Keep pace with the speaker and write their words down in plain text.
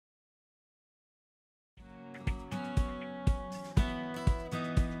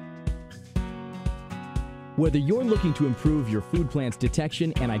Whether you're looking to improve your food plant's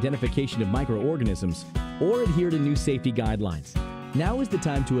detection and identification of microorganisms or adhere to new safety guidelines, now is the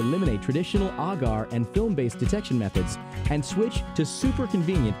time to eliminate traditional agar and film-based detection methods and switch to super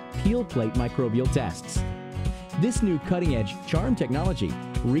convenient peel plate microbial tests. This new cutting-edge CHARM technology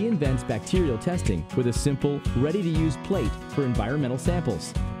reinvents bacterial testing with a simple, ready-to-use plate for environmental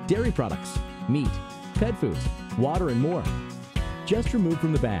samples, dairy products, meat, pet foods, water, and more. Just remove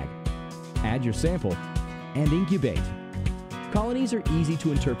from the bag, add your sample, and incubate. Colonies are easy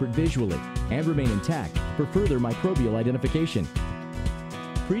to interpret visually and remain intact for further microbial identification.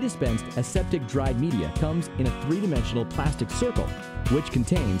 Pre-dispensed aseptic dried media comes in a three-dimensional plastic circle, which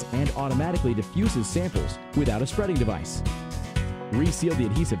contains and automatically diffuses samples without a spreading device. Reseal the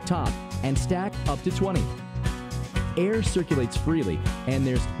adhesive top and stack up to 20. Air circulates freely and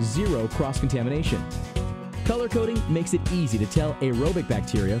there's zero cross-contamination. Color coding makes it easy to tell aerobic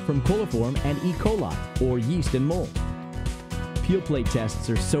bacteria from coliform and E. coli, or yeast and mold. Peel plate tests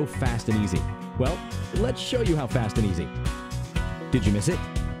are so fast and easy. Well, let's show you how fast and easy. Did you miss it?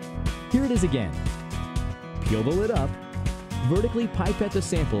 Here it is again. Peel the lid up, vertically pipette the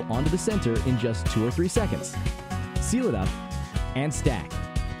sample onto the center in just 2 or 3 seconds. Seal it up, and stack.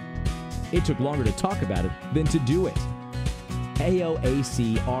 It took longer to talk about it than to do it.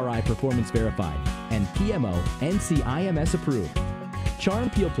 AOAC-RI performance verified and PMO NCIMS-approved. CHARM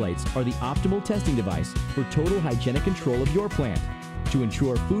peel plates are the optimal testing device for total hygienic control of your plant to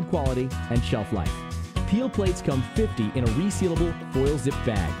ensure food quality and shelf life. Peel plates come 50 in a resealable foil zip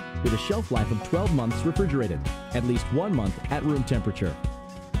bag with a shelf life of 12 months refrigerated, at least 1 month at room temperature.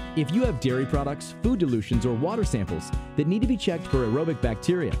 If you have dairy products, food dilutions, or water samples that need to be checked for aerobic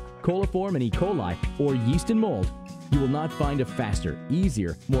bacteria, coliform and E. coli, or yeast and mold, you will not find a faster,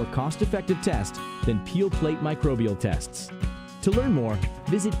 easier, more cost-effective test than peel plate microbial tests. To learn more,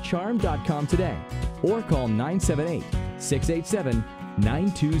 visit charm.com today or call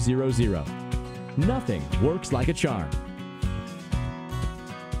 978-687-9200. Nothing works like a CHARM.